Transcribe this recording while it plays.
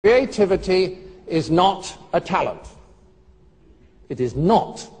Creativity is not a talent. It is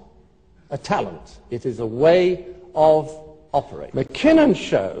not a talent. It is a way of operating. McKinnon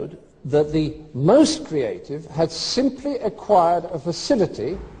showed that the most creative had simply acquired a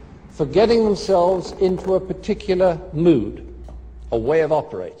facility for getting themselves into a particular mood, a way of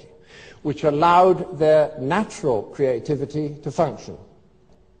operating, which allowed their natural creativity to function.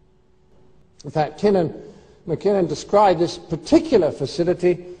 In fact, McKinnon described this particular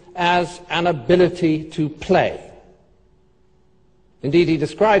facility as an ability to play. Indeed, he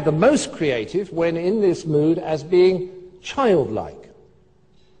described the most creative, when in this mood, as being childlike.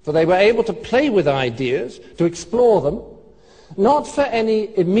 For they were able to play with ideas, to explore them, not for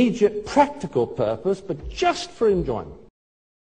any immediate practical purpose, but just for enjoyment.